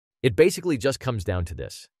It basically just comes down to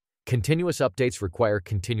this. Continuous updates require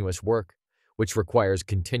continuous work, which requires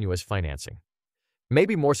continuous financing.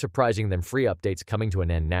 Maybe more surprising than free updates coming to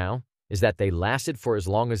an end now is that they lasted for as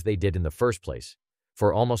long as they did in the first place,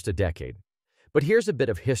 for almost a decade. But here's a bit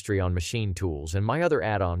of history on Machine Tools and my other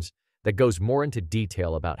add-ons that goes more into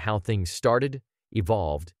detail about how things started,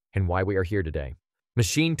 evolved, and why we are here today.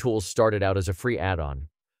 Machine Tools started out as a free add-on,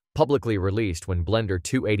 publicly released when Blender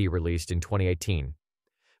 280 released in 2018.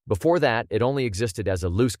 Before that, it only existed as a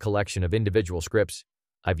loose collection of individual scripts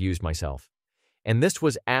I've used myself. And this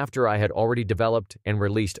was after I had already developed and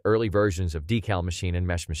released early versions of Decal Machine and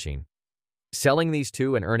Mesh Machine. Selling these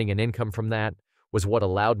two and earning an income from that was what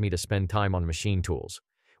allowed me to spend time on Machine Tools,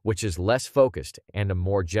 which is less focused and a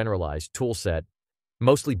more generalized tool set,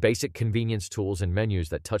 mostly basic convenience tools and menus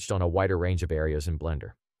that touched on a wider range of areas in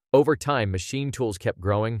Blender. Over time, Machine Tools kept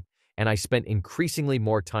growing, and I spent increasingly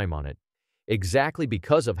more time on it, exactly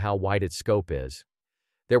because of how wide its scope is.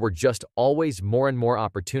 There were just always more and more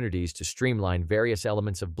opportunities to streamline various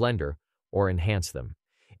elements of Blender or enhance them,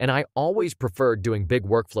 and I always preferred doing big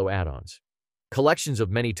workflow add-ons, collections of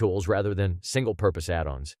many tools rather than single-purpose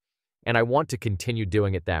add-ons, and I want to continue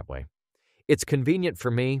doing it that way. It's convenient for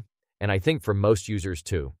me, and I think for most users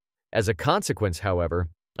too. As a consequence, however,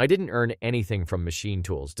 I didn't earn anything from Machine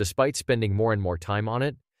Tools despite spending more and more time on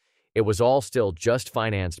it. It was all still just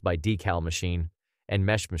financed by Decal Machine and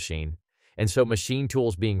Mesh Machine, and so Machine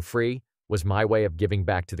Tools being free was my way of giving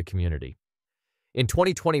back to the community. In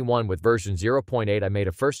 2021, with version 0.8, I made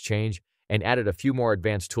a first change and added a few more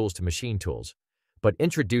advanced tools to Machine Tools, but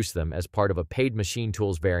introduced them as part of a paid Machine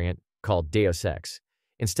Tools variant called Deus Ex,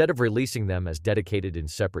 instead of releasing them as dedicated and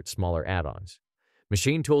separate smaller add-ons.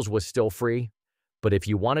 Machine Tools was still free, but if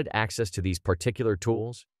you wanted access to these particular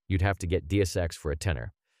tools, you'd have to get Deus Ex for a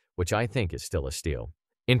tenner, which I think is still a steal.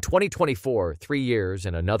 In 2024, 3 years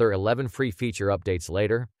and another 11 free feature updates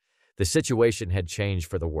later, the situation had changed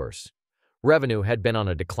for the worse. Revenue had been on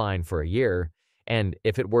a decline for a year, and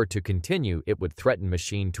if it were to continue, it would threaten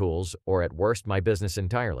Machine Tools or at worst my business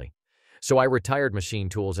entirely. So I retired Machine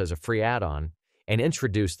Tools as a free add-on and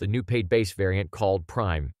introduced the new paid base variant called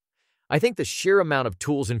Prime. I think the sheer amount of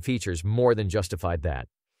tools and features more than justified that.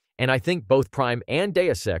 And I think both Prime and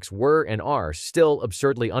Deus Ex were and are still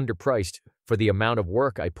absurdly underpriced for the amount of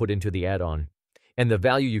work I put into the add-on and the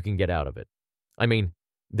value you can get out of it. I mean,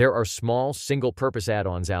 there are small, single-purpose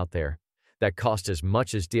add-ons out there that cost as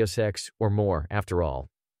much as Deus Ex or more, after all.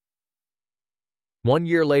 1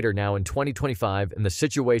 year later now in 2025, and the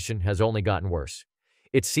situation has only gotten worse.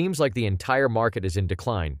 It seems like the entire market is in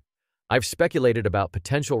decline. I've speculated about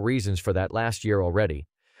potential reasons for that last year already,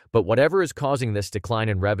 but whatever is causing this decline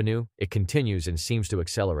in revenue, it continues and seems to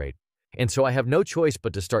accelerate. And so I have no choice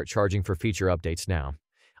but to start charging for feature updates now.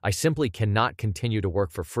 I simply cannot continue to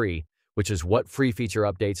work for free, which is what free feature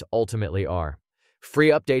updates ultimately are. Free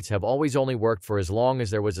updates have always only worked for as long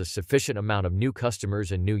as there was a sufficient amount of new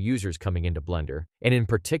customers and new users coming into Blender, and in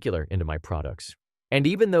particular into my products. And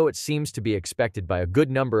even though it seems to be expected by a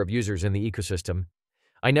good number of users in the ecosystem,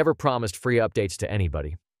 I never promised free updates to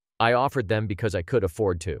anybody. I offered them because I could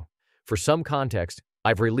afford to. For some context,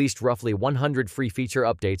 I've released roughly 100 free feature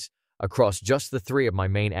updates across just the 3 of my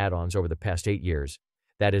main add-ons over the past 8 years.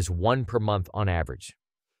 That is 1 per month on average.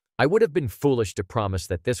 I would have been foolish to promise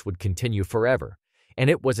that this would continue forever, and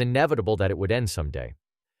it was inevitable that it would end someday.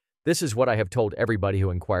 This is what I have told everybody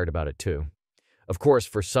who inquired about it too. Of course,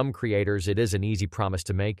 for some creators, it is an easy promise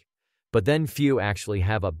to make, but then few actually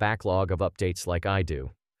have a backlog of updates like I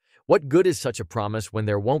do. What good is such a promise when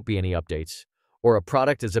there won't be any updates, or a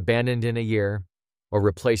product is abandoned in a year, or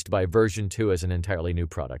replaced by version 2 as an entirely new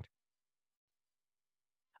product?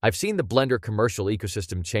 I've seen the Blender commercial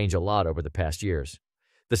ecosystem change a lot over the past years.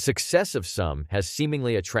 The success of some has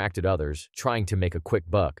seemingly attracted others trying to make a quick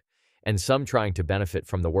buck, and some trying to benefit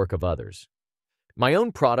from the work of others. My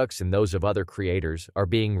own products and those of other creators are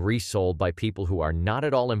being resold by people who are not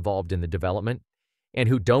at all involved in the development and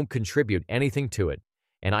who don't contribute anything to it,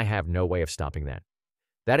 and I have no way of stopping that.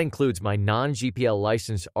 That includes my non-GPL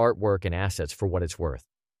licensed artwork and assets for what it's worth.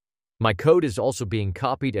 My code is also being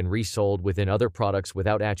copied and resold within other products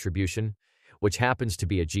without attribution, which happens to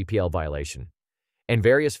be a GPL violation. And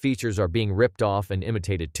various features are being ripped off and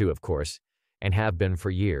imitated too, of course, and have been for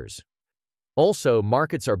years. Also,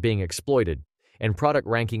 markets are being exploited and product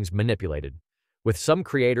rankings manipulated, with some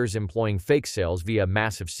creators employing fake sales via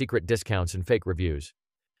massive secret discounts and fake reviews.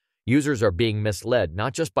 Users are being misled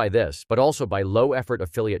not just by this, but also by low-effort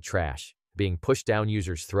affiliate trash being pushed down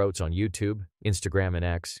users' throats on YouTube, Instagram, and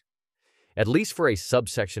X. At least for a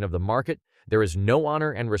subsection of the market, there is no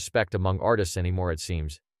honor and respect among artists anymore, it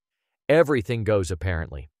seems. Everything goes,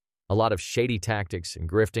 apparently. a lot of shady tactics and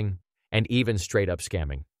grifting, and even straight-up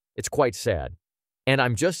scamming. It's quite sad. And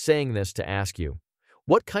I'm just saying this to ask you,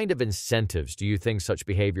 what kind of incentives do you think such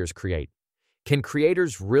behaviors create? Can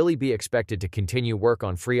creators really be expected to continue work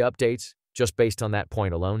on free updates just based on that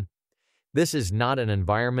point alone? This is not an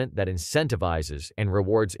environment that incentivizes and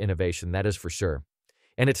rewards innovation, that is for sure.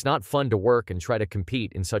 And it's not fun to work and try to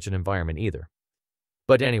compete in such an environment either.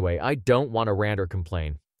 But anyway, I don't want to rant or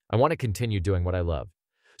complain. I want to continue doing what I love.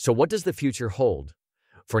 So what does the future hold?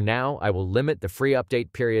 For now, I will limit the free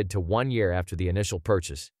update period to 1 year after the initial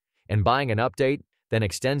purchase, and buying an update then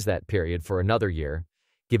extends that period for another year,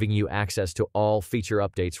 giving you access to all feature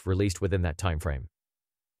updates released within that time frame.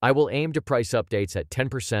 I will aim to price updates at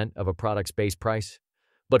 10% of a product's base price,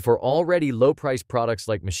 but for already low-priced products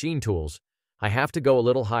like MACHIN3tools, I have to go a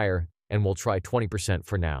little higher and will try 20%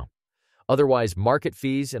 for now. Otherwise, market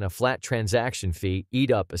fees and a flat transaction fee eat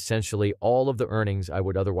up essentially all of the earnings I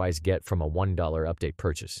would otherwise get from a $1 update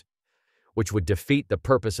purchase, which would defeat the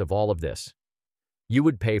purpose of all of this. You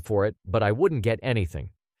would pay for it, but I wouldn't get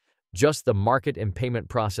anything. Just the market and payment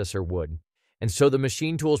processor would. And so the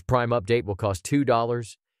MACHIN3tools Prime update will cost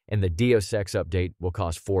 $2 and the Deus Ex update will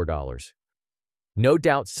cost $4. No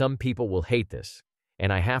doubt some people will hate this,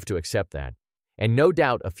 and I have to accept that. And no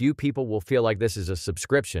doubt a few people will feel like this is a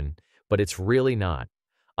subscription, but it's really not.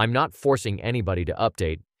 I'm not forcing anybody to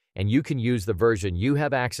update, and you can use the version you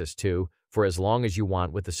have access to for as long as you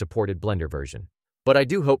want with the supported Blender version. But I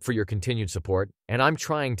do hope for your continued support, and I'm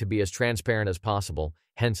trying to be as transparent as possible,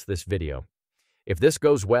 hence this video. If this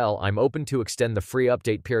goes well, I'm open to extend the free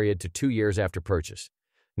update period to 2 years after purchase.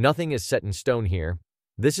 Nothing is set in stone here.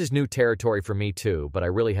 This is new territory for me too, but I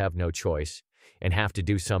really have no choice and have to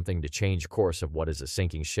do something to change course of what is a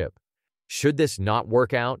sinking ship. Should this not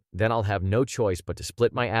work out, then I'll have no choice but to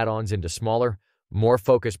split my add-ons into smaller, more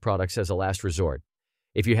focused products as a last resort.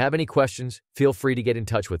 If you have any questions, feel free to get in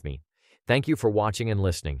touch with me. Thank you for watching and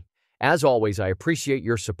listening. As always, I appreciate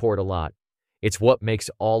your support a lot. It's what makes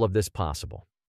all of this possible.